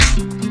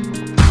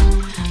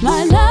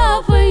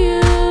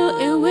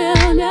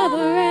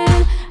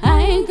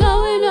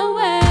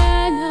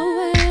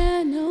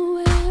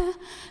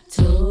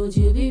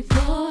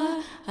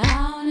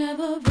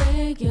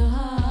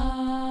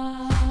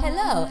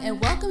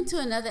Welcome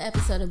to another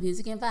episode of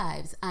Music and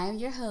Vibes. I am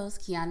your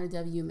host, Kiana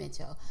W.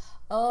 Mitchell.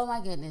 Oh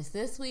my goodness,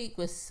 this week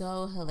was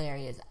so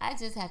hilarious. I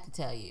just have to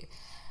tell you,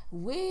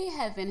 we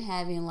have been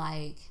having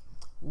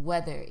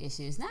weather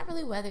issues. Not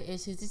really weather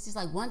issues. It's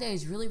just one day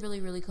is really,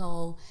 really, really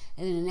cold,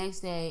 and then the next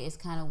day it's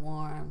kind of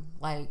warm,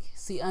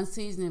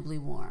 unseasonably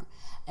warm,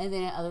 and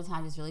then at other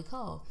times it's really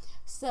cold.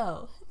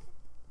 So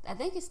I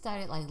think it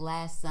started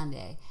last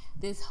Sunday.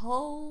 This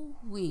whole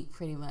week,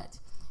 pretty much,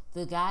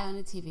 the guy on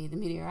the TV, the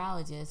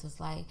meteorologist, was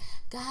like,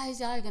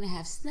 guys, y'all are going to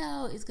have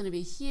snow. It's going to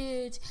be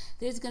huge.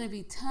 There's going to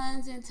be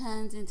tons and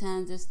tons and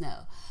tons of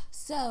snow.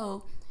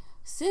 So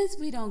since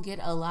we don't get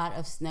a lot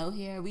of snow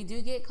here, we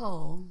do get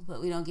cold,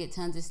 but we don't get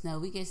tons of snow.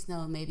 We get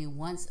snow maybe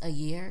once a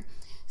year.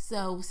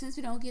 So since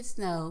we don't get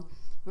snow,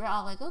 we're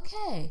all like,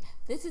 okay,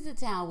 this is a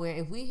town where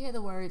if we hear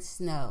the word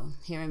snow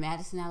here in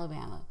Madison,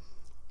 Alabama,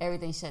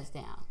 everything shuts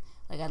down.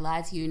 I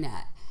lied to you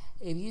not.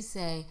 If you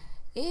say,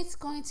 it's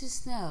going to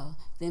snow,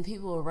 then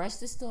people will rush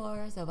the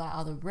stores, they'll buy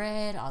all the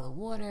bread, all the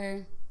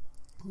water.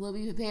 We'll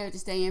be prepared to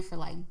stay in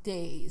for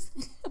days.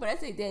 But I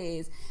say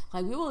days,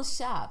 we will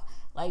shop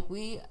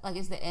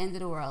it's the end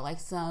of the world,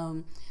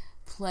 some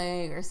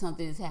plague or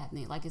something is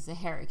happening, it's a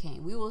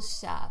hurricane. We will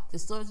shop. The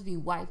stores will be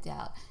wiped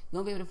out. You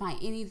won't be able to find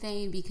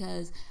anything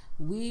because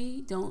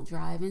we don't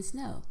drive in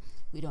snow.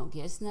 We don't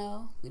get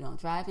snow. We don't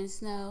drive in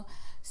snow.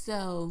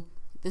 So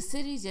the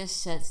city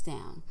just shuts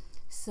down.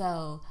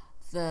 So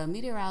the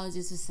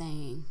meteorologist was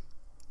saying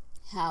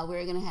how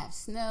we're going to have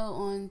snow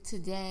on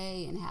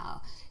today and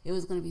how it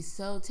was going to be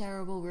so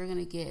terrible. We're going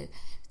to get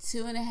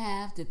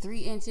 2.5 to 3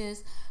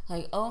 inches.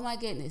 Oh my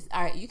goodness.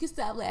 All right, you can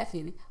stop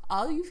laughing.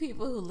 All you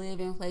people who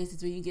live in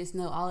places where you get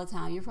snow all the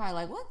time, you're probably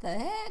like, what the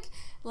heck?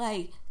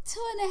 2.5,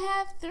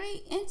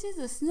 3 inches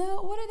of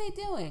snow? What are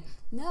they doing?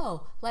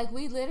 No,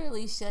 we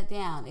literally shut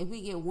down. If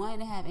we get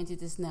 1.5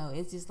 inches of snow,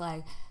 it's just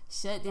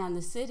shut down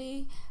the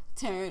city,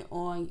 turn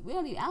on. I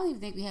don't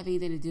even think we have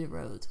anything to do the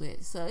roads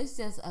with. So it's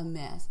just a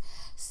mess.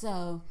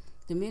 So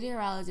the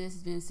meteorologist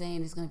has been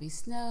saying it's going to be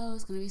snow.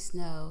 It's going to be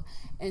snow.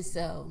 And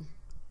so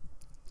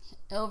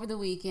over the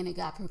weekend, it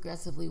got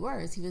progressively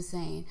worse. He was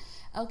saying,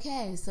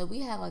 okay, so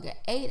we have an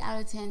 8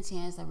 out of 10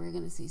 chance that we're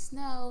going to see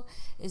snow.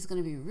 It's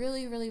going to be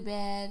really, really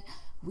bad.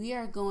 We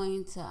are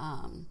going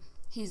to,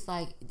 he's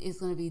like,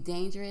 it's going to be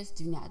dangerous.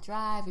 Do not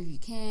drive. If you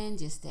can,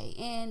 just stay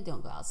in.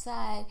 Don't go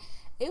outside.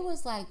 It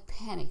was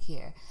panic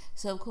here.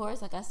 So, of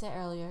course, like I said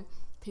earlier,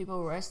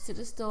 people rushed to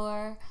the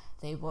store.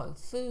 They bought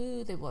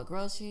food. They bought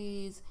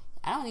groceries.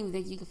 I don't even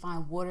think you can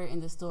find water in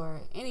the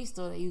store. Any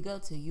store that you go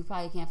to, you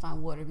probably can't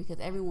find water because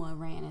everyone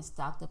ran and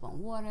stocked up on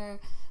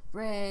water,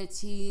 bread,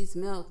 cheese,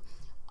 milk,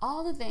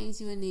 all the things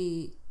you would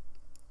need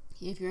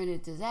if you're in a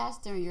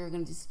disaster and you're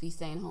going to just be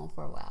staying home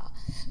for a while.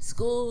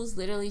 Schools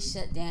literally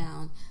shut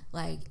down.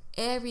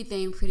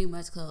 Everything pretty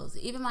much closed.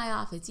 Even my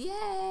office,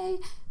 yay,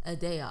 a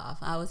day off.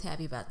 I was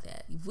happy about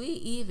that. We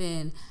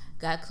even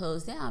got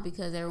closed down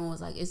because everyone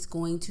was like, it's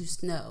going to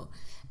snow.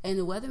 And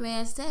the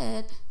weatherman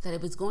said that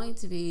it was going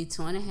to be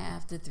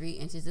 2.5 to 3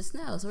 inches of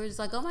snow. So we're just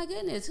like, oh my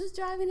goodness, who's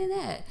driving in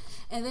that?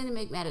 And then to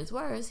make matters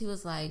worse, he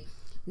was like,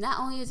 not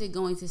only is it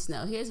going to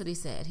snow, here's what he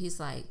said. He's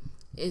like,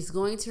 it's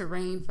going to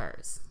rain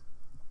first.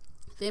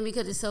 Then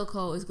because it's so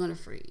cold, it's going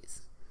to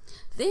freeze.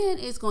 Then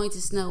it's going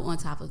to snow on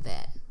top of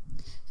that.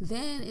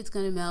 Then it's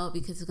going to melt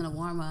because it's going to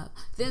warm up.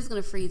 Then it's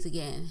going to freeze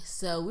again.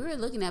 So we were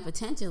looking at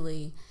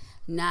potentially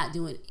not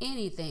doing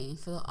anything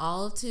for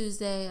all of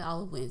Tuesday,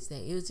 all of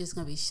Wednesday. It was just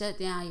going to be shut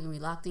down. You're going to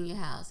be locked in your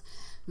house.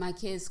 My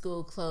kids'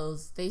 school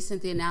closed. They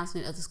sent the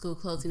announcement of the school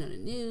closing on the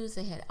news.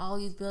 They had all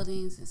these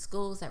buildings and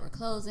schools that were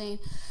closing.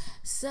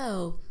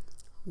 So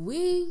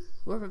we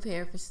were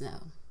prepared for snow.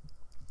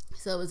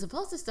 So it was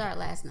supposed to start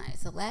last night.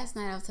 So last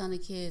night I was telling the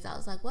kids, I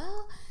was like,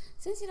 well,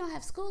 since you don't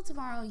have school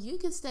tomorrow, you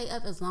can stay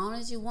up as long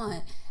as you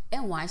want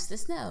and watch the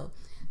snow.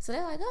 So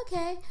they're like,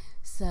 okay.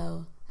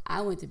 So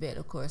I went to bed,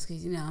 of course,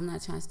 because, I'm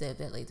not trying to stay up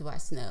that late to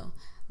watch snow.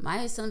 My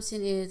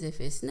assumption is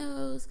if it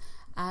snows,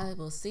 I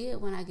will see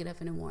it when I get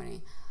up in the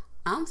morning.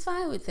 I'm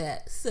fine with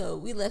that. So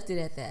we left it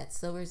at that.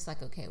 So we're just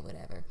like, okay,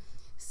 whatever.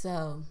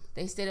 So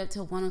they stayed up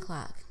till 1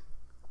 o'clock.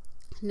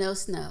 No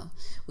snow.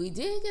 We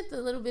did get the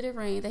little bit of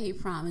rain that he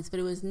promised, but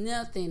it was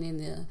nothing in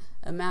the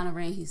amount of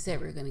rain he said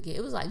we were going to get.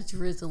 It was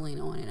drizzling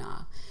on and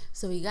off.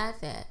 So we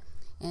got that.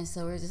 And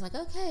so we're just like,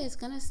 okay, it's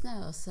going to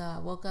snow. So I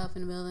woke up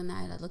in the middle of the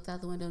night. I looked out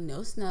the window,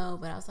 no snow.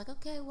 But I was like,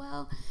 okay,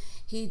 well,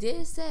 he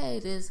did say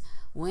this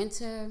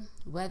winter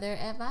weather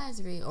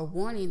advisory or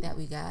warning that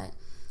we got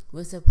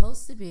was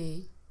supposed to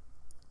be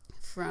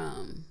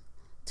from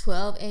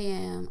 12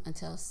 a.m.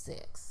 until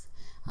 6.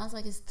 I was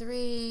like, it's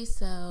 3,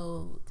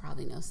 so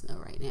probably no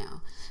snow right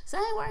now. So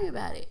I ain't worrying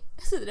about it.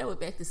 So then I went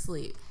back to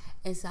sleep.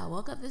 And so I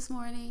woke up this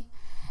morning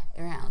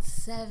around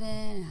 7,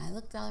 and I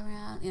looked all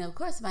around. Of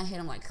course, in my head,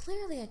 I'm like,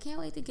 clearly, I can't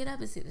wait to get up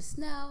and see the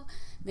snow.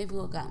 Maybe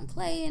we'll go out and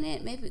play in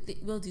it. Maybe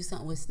we'll do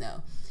something with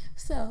snow.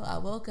 So I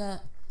woke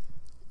up,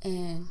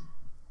 and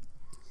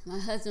my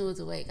husband was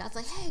awake. I was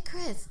like, hey,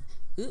 Chris.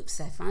 Oops,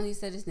 I finally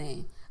said his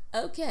name.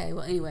 Okay,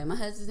 well, anyway, my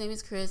husband's name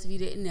is Chris, if you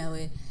didn't know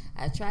it.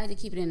 I tried to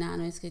keep it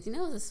anonymous because, you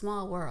know, it's a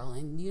small world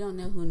and you don't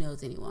know who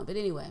knows anyone. But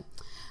anyway,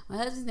 my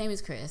husband's name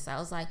is Chris. I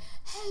was like,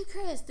 hey,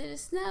 Chris, did it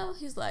snow?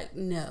 He's like,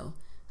 no.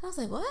 I was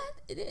like, what?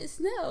 It didn't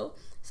snow.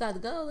 So I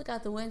go look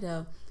out the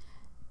window.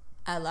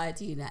 I lied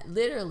to you not.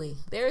 Literally,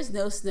 there is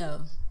no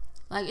snow.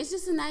 Like, it's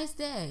just a nice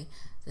day.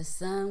 The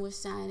sun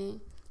was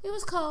shining. It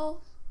was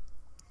cold,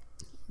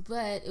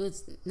 but it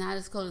was not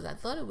as cold as I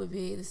thought it would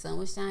be. The sun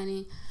was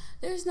shining.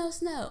 There's no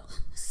snow.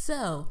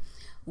 So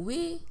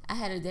I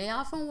had a day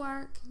off from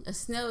work, a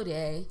snow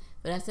day,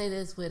 but I say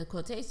this with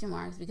quotation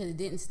marks because it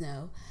didn't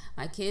snow.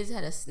 My kids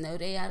had a snow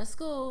day out of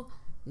school,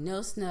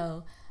 no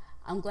snow.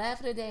 I'm glad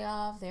for the day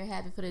off. They're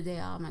happy for the day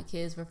off. My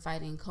kids were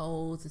fighting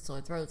colds and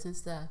sore throats and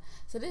stuff.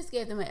 So this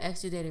gave them an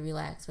extra day to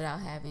relax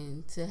without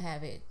having to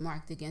have it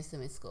marked against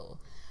them at school.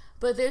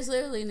 But there's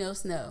literally no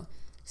snow.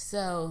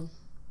 So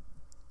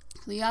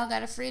we all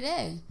got a free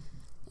day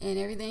and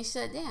everything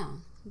shut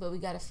down. But we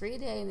got a free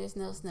day and there's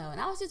no snow. And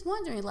I was just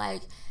wondering,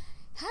 like,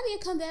 how do you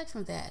come back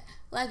from that?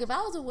 Like, if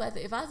I was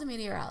a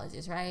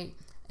meteorologist, right?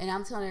 And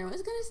I'm telling everyone,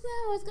 it's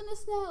going to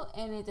snow,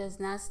 and it does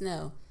not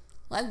snow.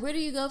 Like, where do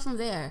you go from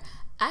there?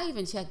 I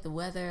even checked the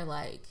weather,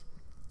 like,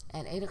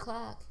 at 8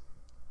 o'clock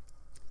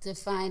to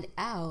find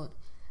out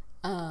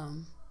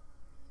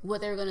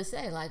what they were going to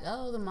say. Like,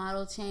 oh, the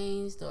model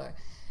changed or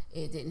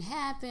it didn't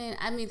happen.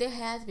 I mean, there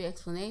has to be an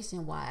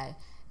explanation why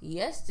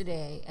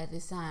yesterday at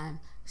this time,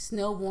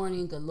 snow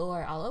warning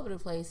galore all over the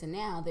place, and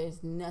now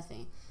there's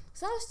nothing.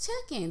 So I was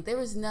checking. There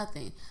was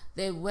nothing.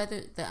 The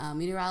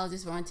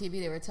meteorologists were on TV.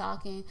 They were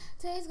talking.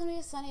 Today's going to be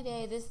a sunny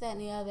day, this, that,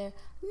 and the other.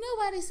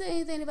 Nobody said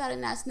anything about it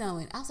not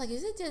snowing. I was like,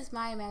 is it just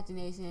my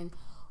imagination,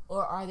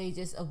 or are they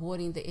just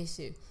avoiding the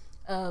issue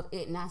of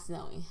it not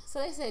snowing?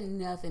 So they said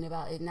nothing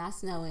about it not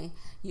snowing.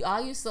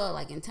 All you saw,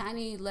 like in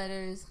tiny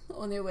letters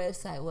on their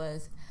website,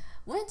 was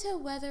winter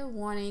weather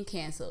warning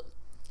canceled.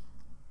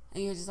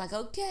 And you're just like,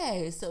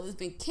 okay, so it's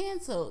been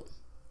canceled.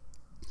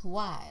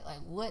 Why? Like,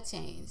 what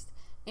changed?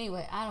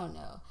 Anyway, I don't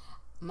know.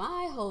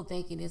 My whole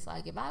thinking is,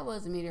 like, if I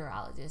was a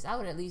meteorologist, I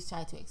would at least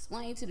try to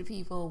explain to the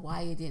people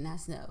why it did not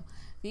snow.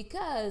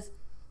 Because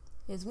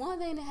it's one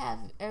thing to have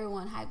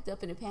everyone hyped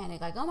up in a panic,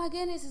 like, oh my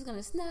goodness, it's going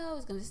to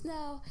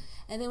snow.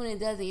 And then when it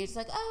doesn't, you're just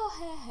like,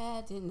 oh,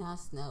 it did not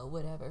snow,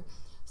 whatever.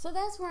 So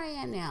that's where I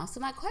am now. So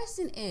my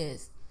question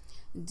is,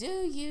 do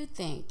you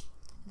think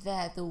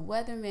that the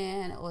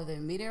weatherman or the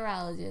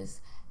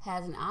meteorologist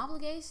has an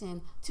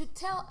obligation to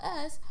tell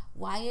us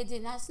why it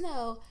did not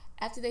snow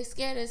after they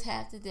scared us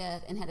half to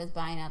death and had us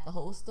buying out the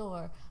whole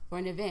store for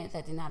an event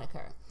that did not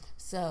occur?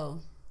 So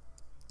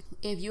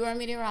if you are a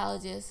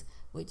meteorologist,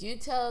 would you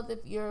tell the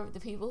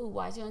people who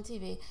watch you on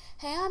TV,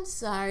 hey, I'm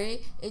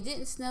sorry, it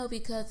didn't snow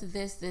because of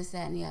this, that,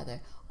 and the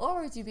other?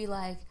 Or would you be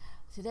like,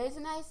 today's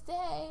a nice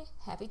day,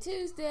 happy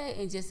Tuesday,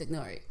 and just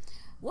ignore it?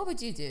 What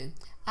would you do?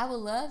 I would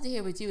love to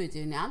hear what you would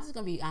do. Now, I'm just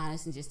going to be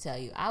honest and just tell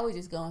you. I would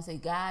just go and say,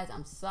 guys,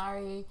 I'm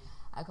sorry.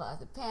 I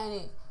caused a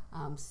panic.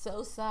 I'm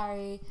so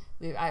sorry.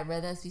 I'd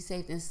rather us be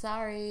safe than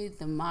sorry.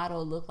 The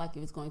model looked like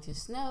it was going to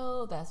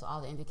snow. That's what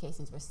all the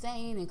indications were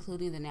saying,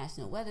 including the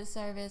National Weather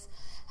Service.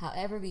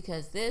 However,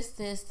 because this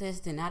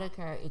did not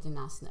occur, it did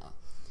not snow.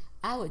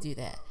 I would do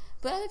that.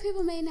 But other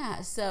people may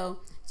not. So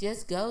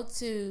just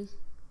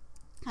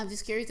I'm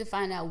just curious to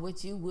find out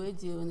what you would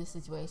do in this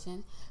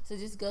situation. So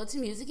just go to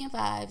Music and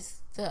Vibes,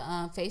 the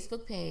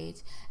Facebook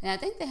page. And I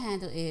think the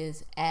handle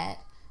is at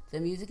the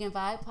Music and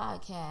Vibe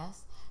Podcast.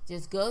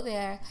 Just go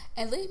there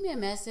and leave me a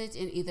message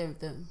in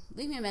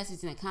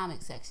the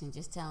comment section,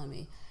 just telling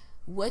me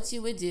what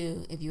you would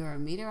do if you were a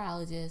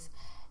meteorologist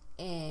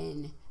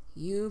and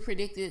you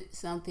predicted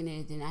something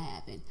and it did not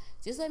happen.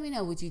 Just let me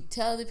know. Would you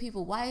tell the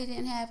people why it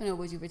didn't happen, or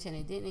would you pretend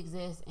it didn't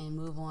exist and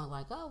move on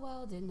like, oh,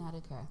 well, it did not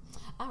occur?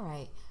 All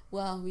right.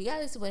 Well,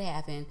 regardless of what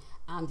happened,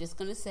 I'm just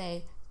going to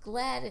say,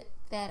 glad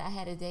that I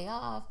had a day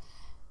off.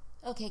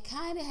 Okay,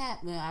 kind of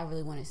happened. I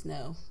really wanted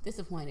snow.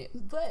 Disappointed,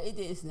 but it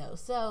didn't snow.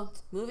 So,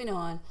 moving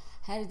on.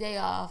 Had a day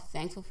off.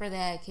 Thankful for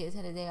that. Kids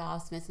had a day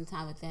off. Spent some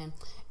time with them.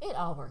 It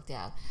all worked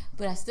out.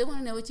 But I still want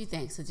to know what you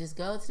think. So, just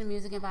go to the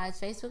Music and Vibes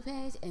Facebook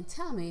page and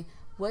tell me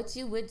what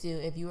you would do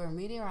if you were a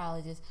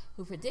meteorologist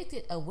who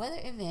predicted a weather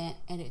event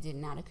and it did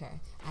not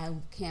occur. I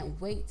can't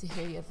wait to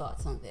hear your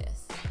thoughts on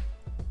this.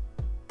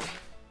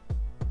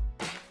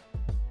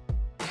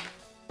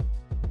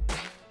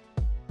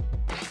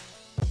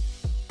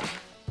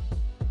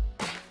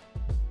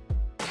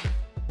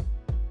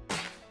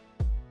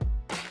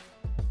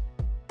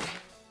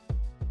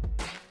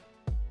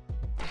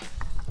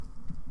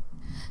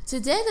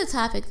 Today, the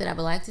topic that I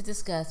would like to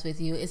discuss with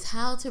you is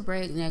how to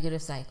break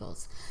negative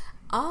cycles.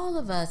 All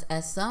of us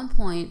at some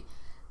point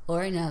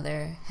or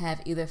another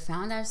have either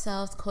found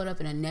ourselves caught up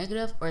in a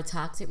negative or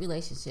toxic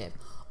relationship,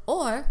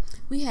 or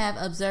we have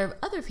observed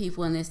other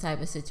people in this type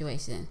of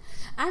situation.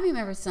 I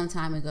remember some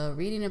time ago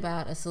reading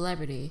about a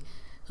celebrity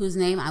whose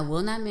name I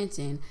will not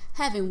mention,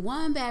 having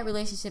one bad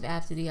relationship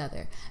after the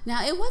other.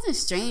 Now, it wasn't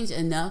strange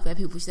enough that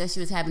people said she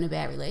was having a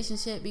bad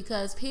relationship,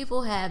 because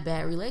people have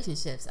bad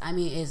relationships. I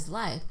mean, it's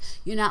life.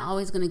 You're not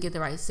always going to get the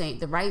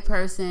right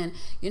person.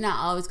 You're not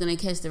always going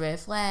to catch the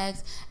red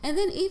flags. And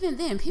then even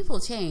then,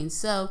 people change.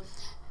 So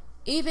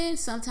even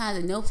sometimes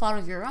at no fault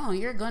of your own,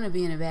 you're going to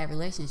be in a bad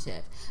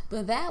relationship.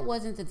 But that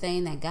wasn't the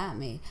thing that got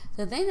me.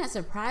 The thing that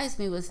surprised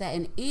me was that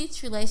in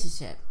each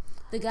relationship,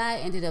 the guy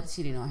ended up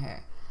cheating on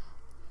her.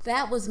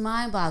 That was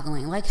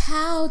mind-boggling. Like,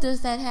 how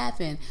does that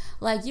happen?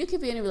 Like, you could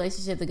be in a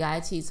relationship, the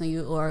guy cheats on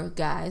you, or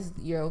guys,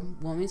 your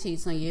woman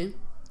cheats on you.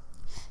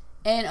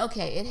 And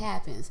okay, it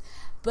happens.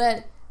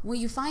 But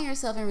when you find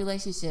yourself in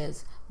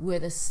relationships where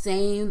the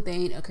same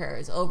thing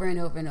occurs over and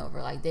over and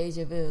over, like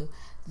deja vu,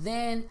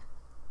 then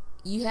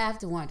you have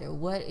to wonder,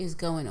 what is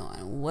going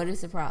on? What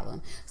is the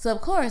problem? So, of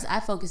course,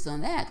 I focused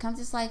on that. I'm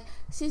just like,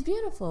 she's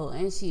beautiful,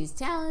 and she's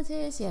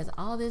talented. She has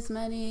all this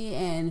money,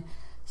 and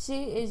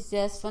she is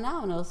just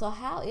phenomenal. So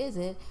how is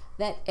it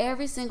that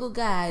every single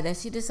guy that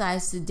she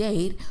decides to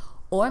date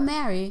or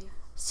marry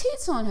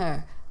cheats on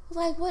her?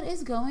 Like, what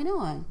is going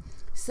on?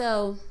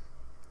 So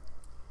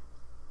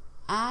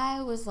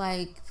I was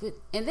like,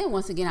 and then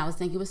once again, I was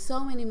thinking, with so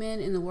many men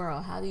in the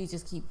world, how do you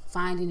just keep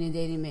finding and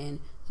dating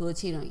men who will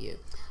cheat on you?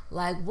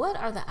 Like, what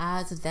are the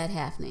odds of that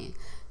happening?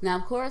 Now,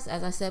 of course,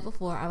 as I said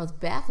before, I was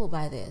baffled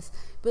by this.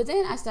 But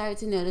then I started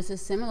to notice a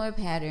similar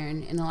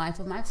pattern in the life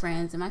of my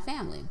friends and my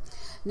family.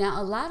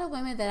 Now, a lot of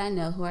women that I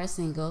know who are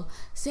single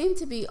seem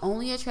to be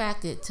only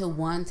attracted to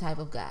one type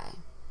of guy.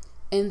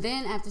 And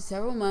then after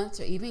several months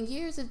or even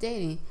years of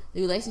dating,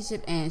 the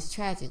relationship ends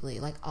tragically,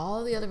 like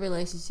all the other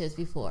relationships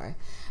before.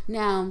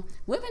 Now,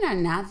 women are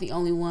not the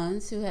only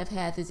ones who have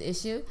had this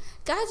issue.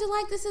 Guys are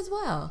like this as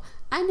well.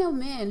 I know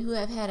men who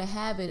have had a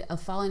habit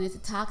of falling into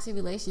toxic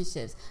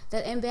relationships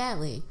that end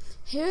badly.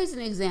 Here's an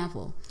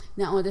example.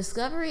 Now, on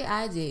Discovery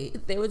ID,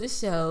 there was a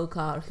show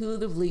called Who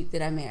the Bleep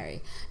Did I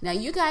Marry? Now,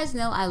 you guys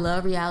know I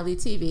love reality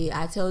TV.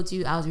 I told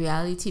you I was a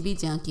reality TV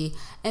junkie,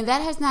 and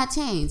that has not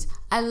changed.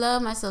 I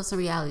love myself some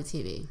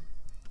reality TV.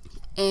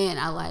 And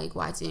I like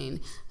watching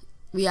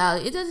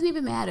reality. It doesn't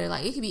even matter.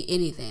 Like, it could be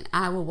anything.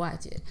 I will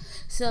watch it.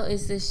 So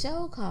it's this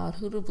show called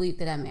Who the Bleep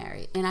Did I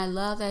Marry? And I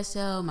love that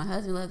show. My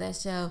husband loved that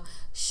show.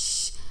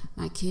 Shh.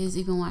 My kids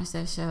even watch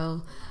that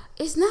show.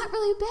 It's not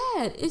really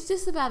bad. It's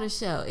just about a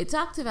show. It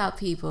talks about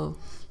people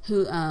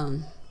who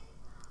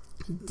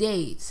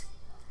date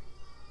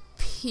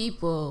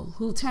people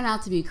who turn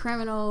out to be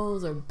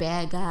criminals or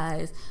bad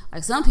guys.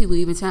 Like, some people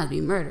even turn out to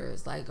be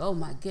murderers. Like, oh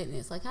my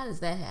goodness. Like, how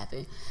does that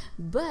happen?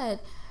 But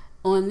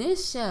on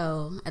this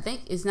show, I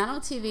think it's not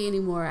on TV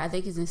anymore. I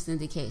think it's in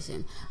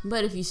syndication.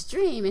 But if you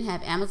stream and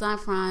have Amazon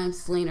Prime,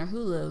 Sling, or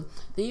Hulu,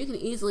 then you can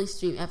easily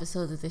stream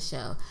episodes of the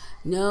show.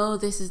 No,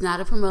 this is not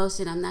a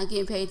promotion. I'm not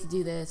getting paid to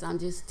do this. I'm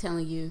just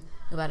telling you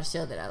about a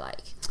show that I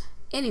like.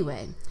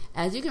 Anyway,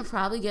 as you can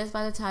probably guess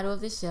by the title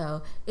of the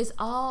show, it's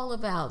all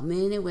about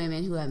men and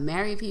women who have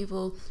married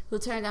people who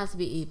turned out to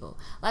be evil.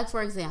 Like,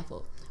 for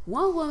example,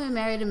 one woman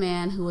married a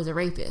man who was a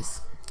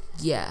rapist.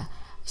 Yeah,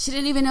 she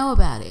didn't even know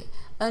about it.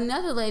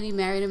 Another lady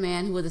married a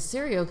man who was a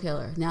serial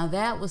killer. Now,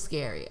 that was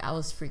scary. I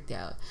was freaked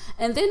out.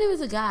 And then there was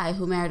a guy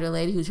who married a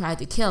lady who tried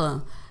to kill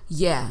him.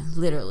 Yeah,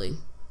 literally.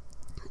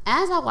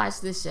 As I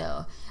watch this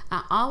show,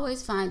 I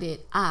always find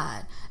it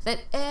odd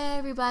that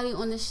everybody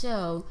on the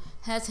show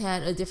has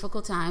had a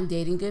difficult time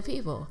dating good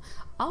people.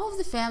 All of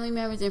the family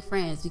members and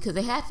friends, because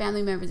they had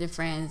family members and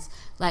friends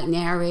like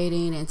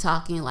narrating and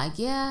talking like,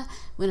 yeah,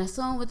 when I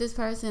saw him with this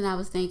person, I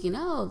was thinking,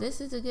 oh,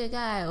 this is a good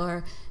guy.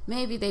 Or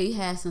maybe they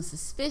had some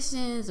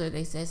suspicions, or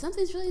they said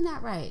something's really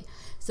not right.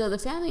 So the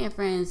family and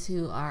friends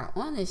who are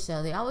on this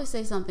show, they always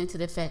say something to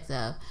the effect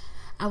of,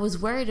 I was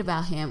worried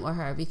about him or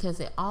her, because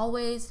they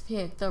always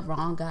pick the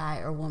wrong guy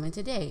or woman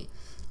to date.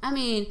 I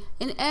mean,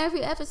 in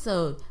every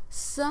episode,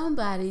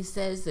 somebody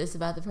says this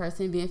about the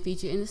person being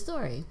featured in the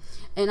story.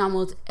 And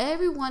almost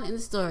everyone in the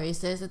story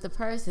says that the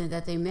person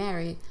that they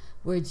married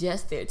were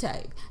just their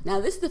type.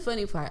 Now, this is the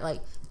funny part.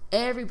 Like,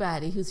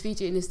 everybody who's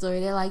featured in the story,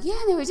 they're like,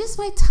 yeah, they were just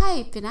my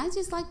type, and I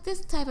just like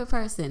this type of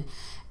person.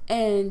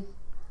 And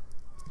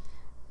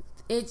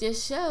it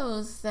just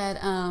shows that,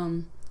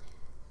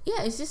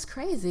 yeah, it's just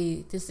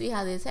crazy to see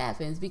how this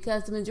happens,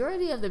 because the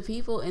majority of the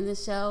people in the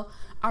show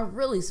are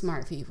really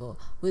smart people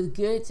with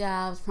good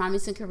jobs,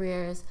 promising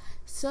careers.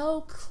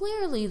 So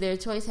clearly their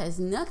choice has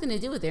nothing to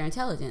do with their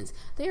intelligence.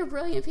 They are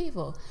brilliant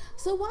people.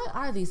 So why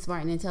are these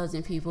smart and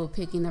intelligent people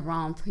picking the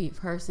wrong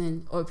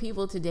person or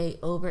people to date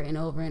over and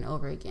over and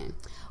over again?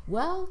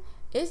 Well,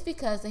 it's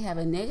because they have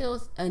a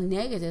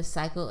negative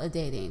cycle of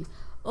dating,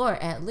 or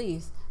at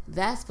least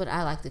that's what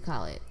I like to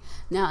call it.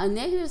 Now, a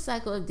negative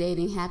cycle of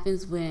dating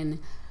happens when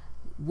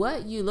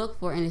what you look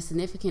for in a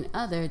significant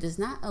other does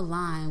not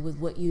align with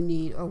what you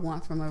need or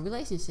want from a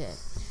relationship.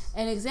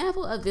 An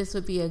example of this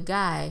would be a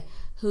guy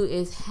who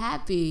is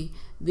happy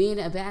being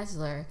a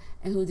bachelor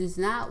and who does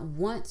not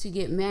want to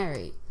get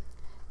married.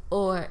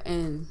 So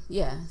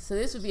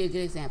this would be a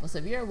good example. So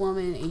if you're a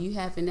woman and you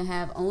happen to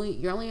have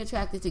you're only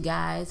attracted to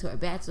guys who are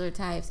bachelor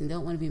types and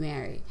don't want to be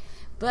married,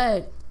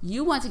 but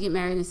you want to get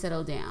married and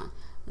settle down.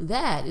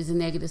 That is a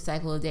negative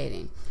cycle of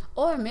dating.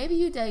 Or maybe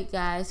you date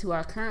guys who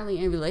are currently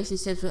in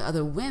relationships with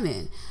other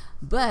women,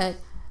 but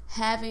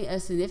having a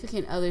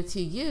significant other to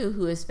you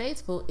who is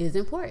faithful is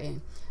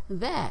important.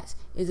 That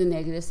is a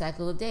negative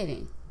cycle of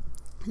dating.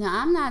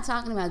 Now, I'm not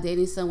talking about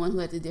dating someone who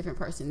has a different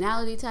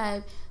personality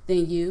type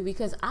than you,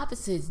 because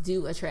opposites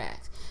do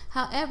attract.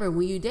 However,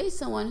 when you date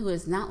someone who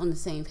is not on the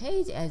same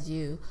page as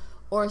you,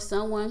 or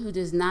someone who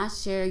does not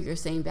share your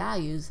same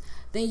values,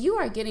 then you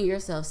are getting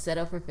yourself set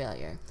up for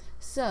failure.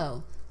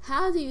 So,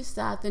 how do you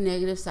stop the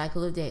negative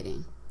cycle of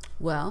dating?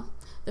 Well,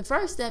 the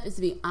first step is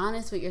to be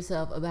honest with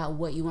yourself about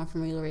what you want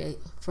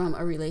from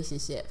a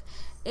relationship.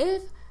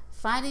 If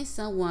finding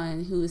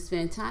someone who will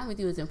spend time with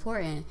you is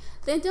important,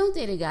 then don't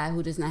date a guy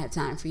who does not have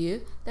time for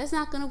you. That's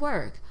not going to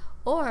work.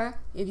 Or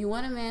if you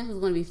want a man who's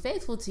going to be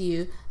faithful to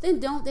you, then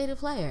don't date a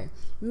player.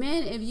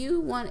 Men, if you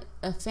want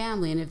a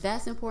family and if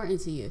that's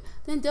important to you,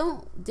 then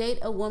don't date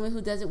a woman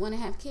who doesn't want to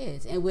have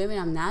kids. And women,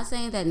 I'm not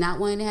saying that not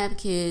wanting to have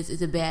kids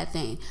is a bad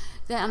thing.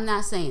 That I'm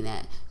not saying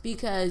that,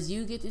 because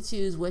you get to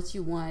choose what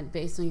you want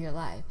based on your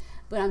life.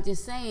 But I'm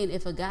just saying,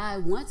 if a guy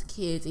wants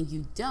kids and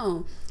you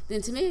don't,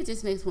 then to me it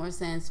just makes more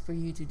sense for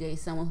you to date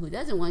someone who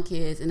doesn't want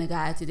kids and a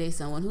guy to date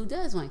someone who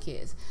does want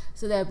kids,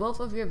 so that both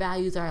of your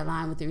values are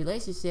aligned with the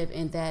relationship,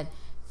 and that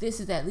this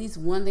is at least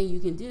one thing you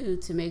can do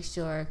to make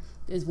sure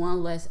there's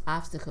one less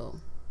obstacle.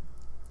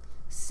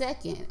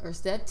 Second, or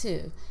step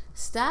 2,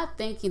 stop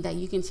thinking that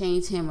you can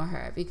change him or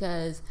her,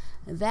 because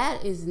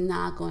that is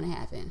not going to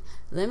happen.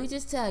 Let me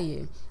just tell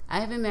you,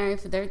 I have been married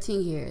for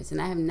 13 years and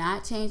I have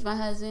not changed my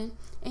husband,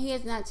 and he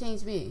has not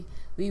changed me.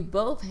 We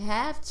both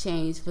have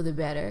changed for the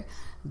better,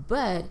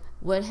 but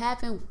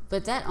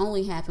that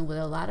only happened with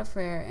a lot of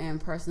prayer and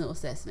personal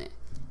assessment,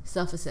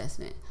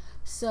 self-assessment.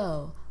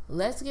 So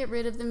let's get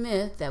rid of the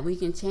myth that we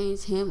can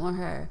change him or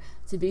her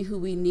to be who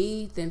we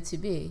need them to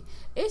be.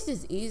 It's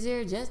just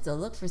easier just to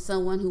look for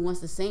someone who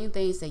wants the same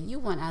things that you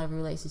want out of a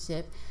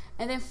relationship,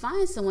 and then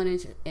find someone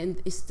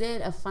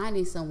instead of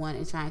finding someone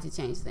and trying to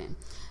change them.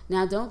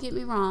 Now, don't get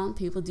me wrong,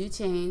 people do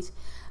change,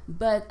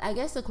 but I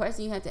guess the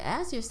question you have to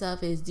ask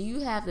yourself is, do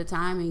you have the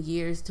time and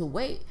years to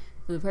wait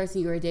for the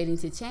person you are dating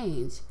to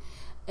change?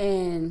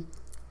 And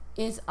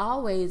it's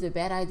always a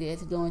bad idea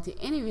to go into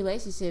any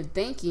relationship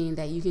thinking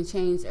that you can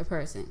change a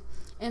person.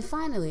 And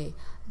finally,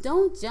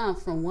 don't jump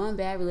from one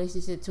bad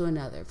relationship to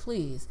another.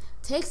 Please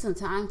take some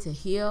time to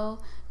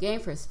heal, gain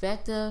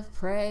perspective,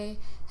 pray,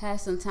 have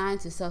some time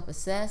to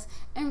self-assess,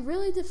 and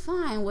really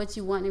define what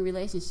you want in a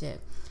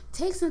relationship.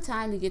 Take some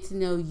time to get to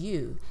know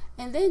you,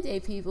 and then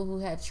date people who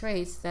have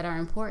traits that are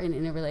important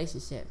in a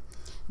relationship.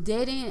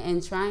 Dating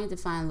and trying to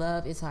find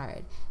love is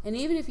hard, and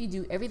even if you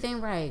do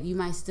everything right, you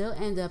might still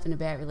end up in a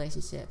bad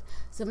relationship.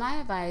 So my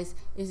advice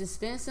is to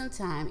spend some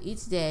time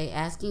each day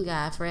asking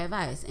God for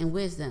advice and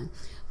wisdom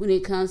when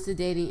it comes to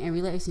dating and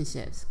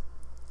relationships.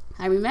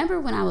 I remember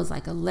when I was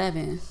like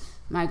 11,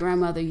 my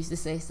grandmother used to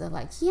say stuff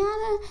like,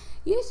 Kiana,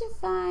 you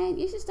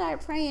should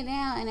start praying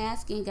now and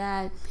asking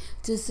God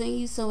to send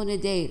you someone to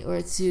date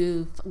or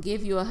to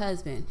give you a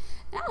husband.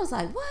 And I was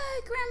like,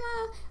 what,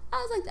 Grandma? I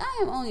was like,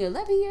 I am only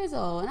 11 years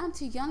old and I'm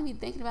too young to be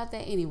thinking about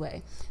that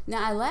anyway.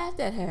 Now, I laughed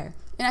at her,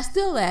 and I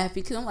still laugh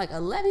because I'm like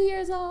 11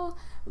 years old.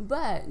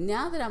 But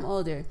now that I'm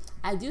older,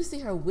 I do see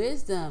her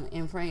wisdom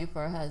in praying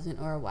for a husband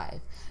or a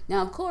wife.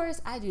 Now, of course,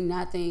 I do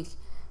not think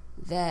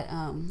that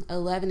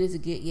 11 is a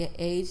good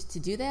age to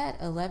do that.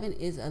 11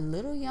 is a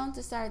little young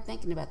to start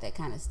thinking about that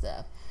kind of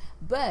stuff.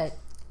 But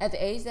at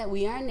the age that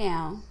we are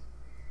now,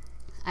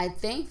 I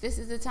think this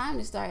is the time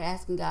to start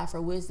asking God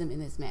for wisdom in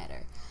this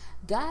matter.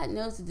 God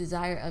knows the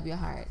desire of your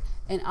heart,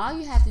 and all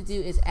you have to do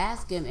is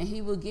ask him, and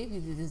he will give you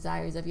the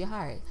desires of your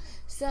heart.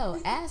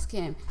 So ask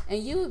him,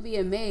 and you will be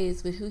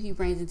amazed with who he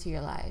brings into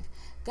your life.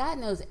 God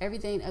knows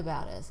everything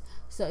about us,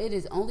 so it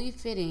is only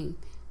fitting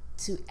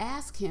to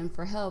ask him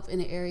for help in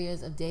the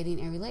areas of dating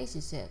and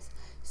relationships.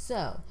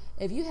 So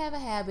if you have a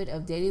habit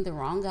of dating the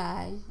wrong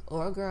guy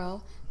or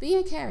girl, be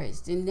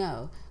encouraged and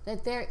know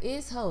that there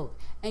is hope,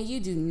 and you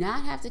do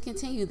not have to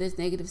continue this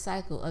negative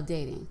cycle of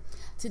dating.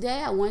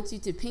 Today, I want you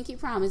to pinky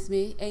promise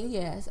me, and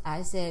yes,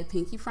 I said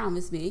pinky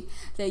promise me,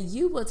 that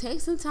you will take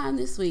some time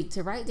this week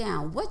to write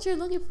down what you're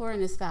looking for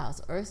in a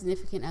spouse or a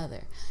significant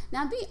other.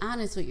 Now, be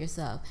honest with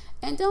yourself,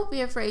 and don't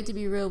be afraid to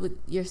be real with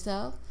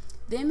yourself.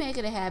 Then make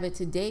it a habit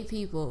to date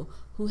people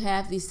who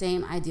have these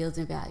same ideals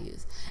and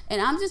values.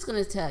 And I'm just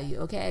going to tell you,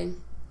 okay?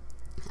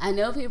 I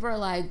know people are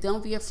like,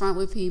 don't be upfront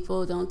with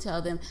people. Don't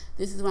tell them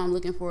this is what I'm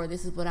looking for,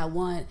 this is what I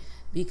want,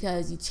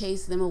 because you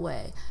chase them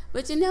away.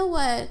 But you know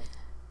what?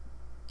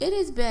 It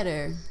is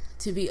better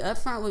to be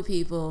upfront with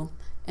people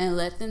and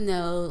let them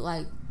know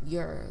like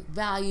your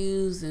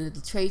values and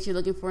the traits you're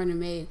looking for in a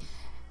mate.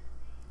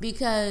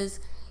 Because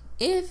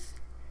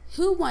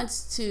who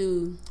wants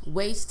to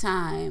waste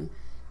time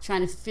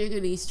trying to figure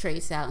these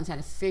traits out and trying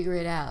to figure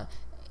it out,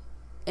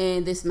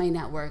 and this may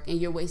not work and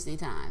you're wasting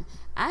time?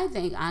 I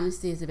think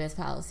honesty is the best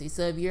policy.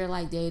 So if you're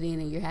like dating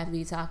and you're having to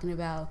be talking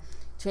about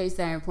traits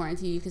that are important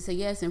to you, you can say,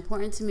 yes,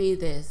 important to me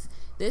this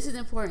this is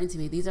important to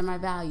me. These are my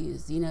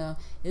values. You know,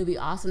 it would be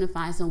awesome to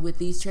find someone with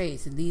these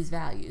traits and these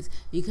values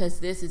because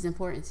this is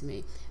important to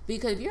me.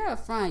 Because if you're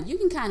upfront, you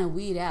can kind of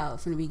weed out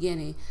from the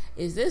beginning.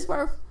 Is this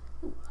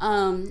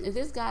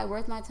guy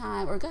worth my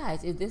time? Or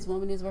guys, if this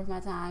woman is worth my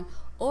time?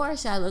 Or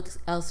should I look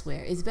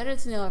elsewhere? It's better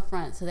to know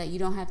upfront so that you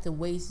don't have to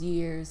waste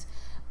years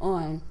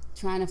on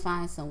trying to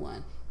find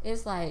someone.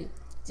 It's like,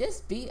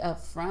 just be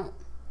upfront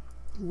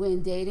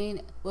when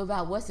dating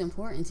about what's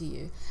important to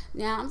you.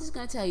 Now, I'm just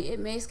going to tell you, it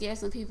may scare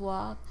some people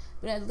off,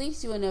 but at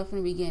least you will know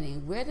from the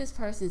beginning where this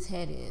person's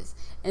head is,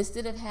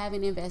 instead of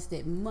having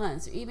invested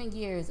months or even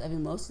years of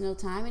emotional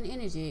time and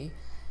energy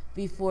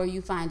before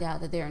you find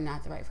out that they're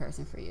not the right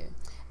person for you.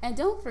 And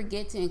don't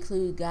forget to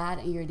include God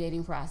in your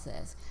dating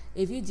process.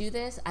 If you do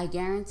this, I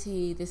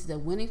guarantee this is a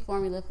winning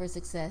formula for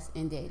success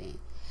in dating.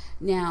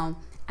 Now,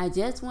 I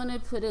just want to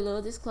put a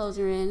little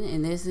disclosure in,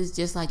 and this is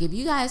just like, if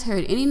you guys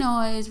heard any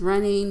noise,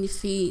 running,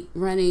 feet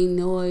running,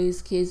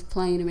 noise, kids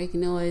playing and making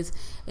noise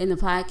in the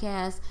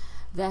podcast,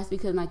 that's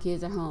because my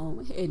kids are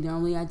home, and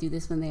normally I do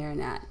this when they are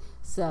not.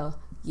 So,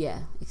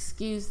 yeah,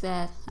 excuse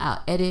that.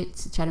 I'll edit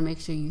to try to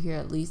make sure you hear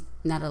at least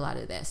not a lot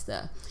of that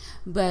stuff.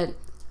 But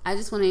I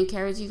just want to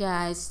encourage you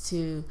guys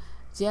to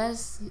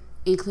just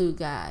include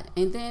God.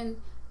 And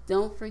then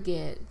don't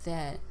forget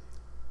that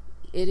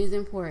it is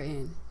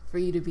important for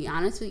you to be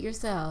honest with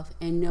yourself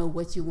and know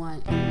what you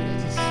want in a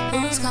relationship.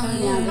 Who's calling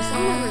now, you? the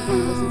song that we're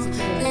going to listen to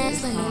today is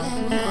called Who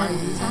Are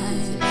You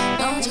Talking To?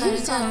 Don't try to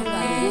tell me about a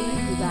woman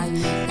who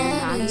values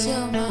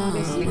monogamy,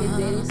 that she is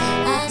dating I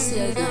someone see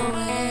who the doesn't.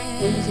 way.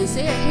 And you can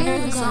see her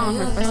hearing the song,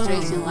 her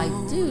frustration, like,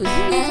 dude, who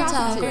are you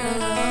talking to? So,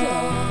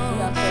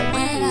 without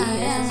further ado,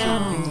 here's the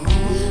song.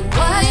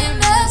 Why you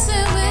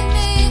messing with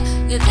me?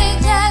 You think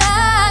that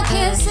I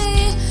can't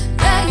see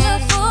that you're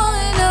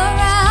fooling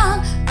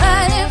around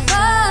right in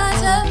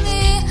front of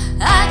me?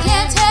 I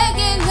can't take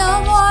it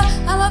no more.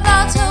 I'm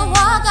about to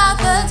walk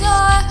out the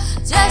door.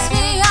 Just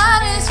be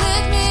honest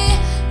with me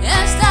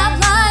and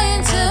stop lying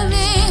to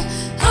me.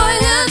 Who are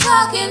you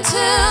talking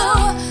to?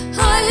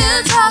 Who are you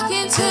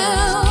talking to?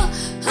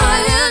 Who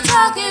are you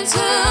talking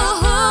to?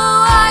 Who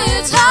are you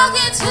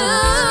talking to?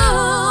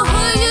 Who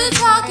are you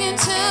talking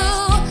to?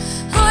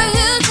 Who are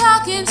you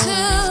talking to?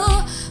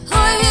 Who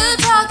are you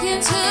talking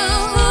to?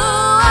 Who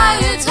are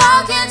you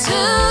talking to?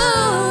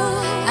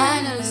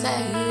 I noticed that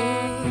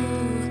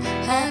you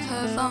have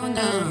her phone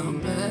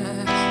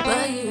number,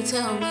 but you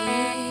tell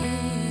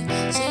me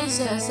she's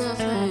just a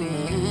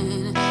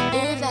friend.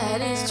 If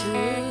that is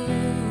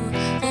true,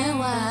 then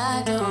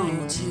why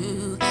don't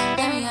you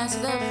let me answer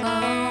the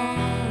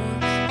phone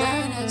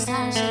the next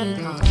time she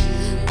calls you?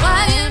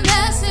 Why you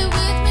messing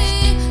with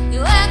me?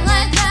 You act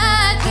like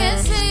I can't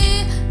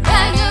see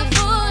that you're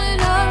fooling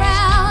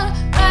around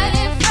right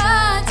in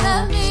front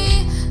of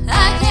me.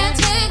 I can't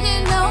take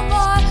it no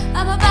more.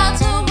 I'm about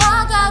to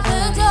walk out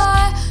the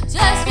door.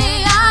 Just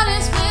be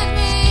honest with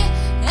me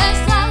and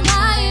stop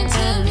lying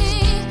to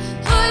me.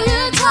 Who are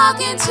you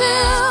talking to?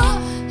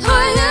 Who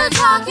are you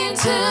talking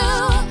to?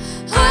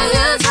 Who are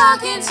you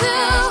talking to?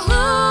 Who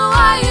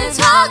are you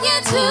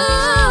talking to?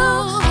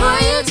 Who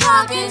are you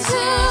talking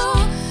to?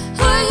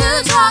 Who are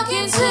you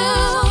talking to?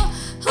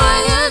 Who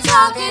are you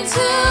talking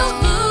to?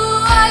 Who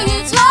are you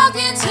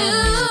talking to?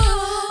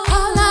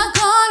 I'm not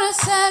gonna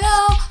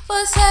settle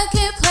for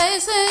second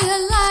place in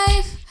your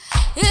life.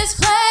 It's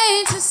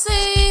plain to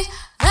see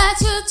that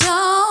you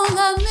don't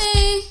love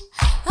me.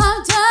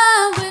 I'm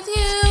done with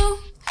you,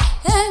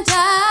 and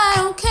I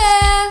don't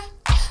care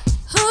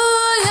who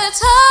you're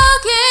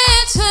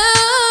talking to.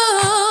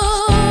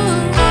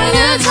 Who are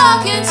you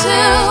talking to?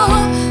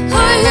 Who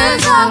are you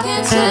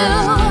talking to?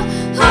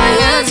 Who are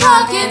you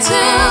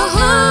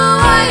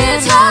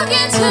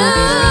talking to?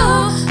 Who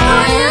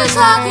are you talking to? Who are you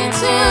talking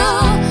to?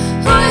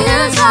 Who are you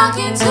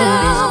talking to?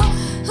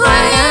 Who are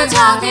you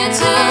talking to? Who are you talking to?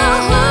 Who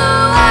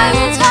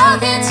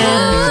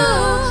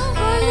are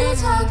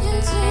you talking to?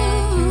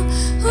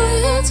 Who are you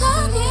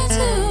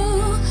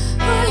talking to? Who are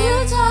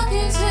you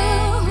talking to?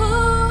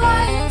 Who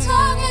are you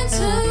talking to?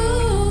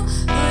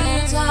 Who are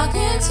you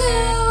talking to?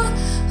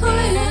 Who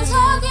are you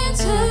talking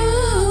to?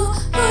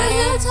 Who are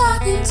you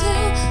talking to?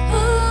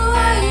 Who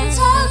are you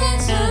talking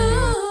to?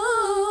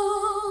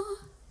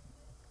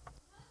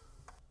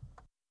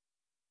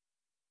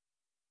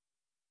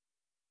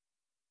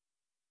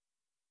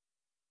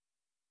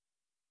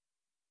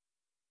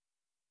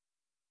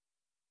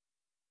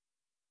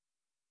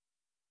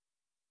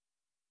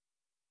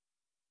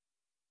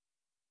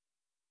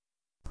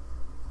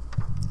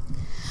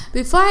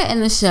 Before I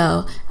end the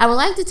show, I would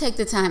like to take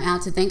the time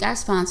out to thank our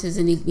sponsors,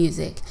 Unique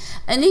Music.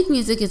 Unique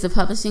Music is a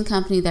publishing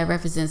company that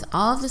represents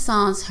all of the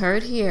songs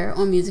heard here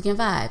on Music and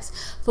Vibes.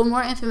 For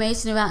more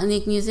information about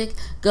Unique Music,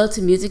 go to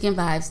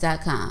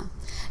musicandvibes.com.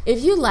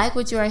 If you like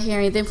what you are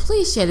hearing, then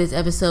please share this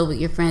episode with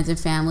your friends and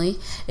family.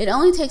 It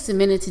only takes a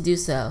minute to do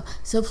so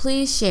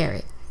please share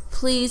it.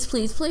 Please,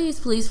 please, please,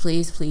 please,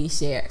 please, please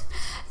share.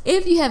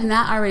 If you have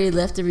not already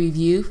left a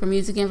review for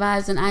Music and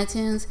Vibes on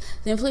iTunes,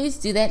 then please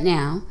do that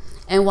now.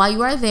 And while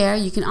you are there,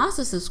 you can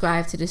also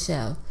subscribe to the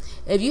show.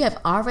 If you have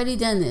already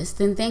done this,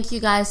 then thank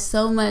you guys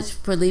so much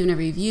for leaving a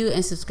review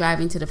and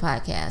subscribing to the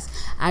podcast.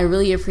 I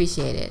really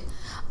appreciate it.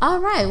 All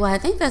right, well, I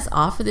think that's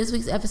all for this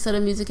week's episode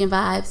of Music and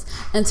Vibes.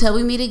 Until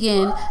we meet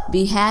again,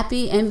 be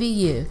happy and be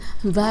you.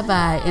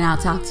 Bye-bye, and I'll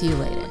talk to you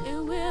later.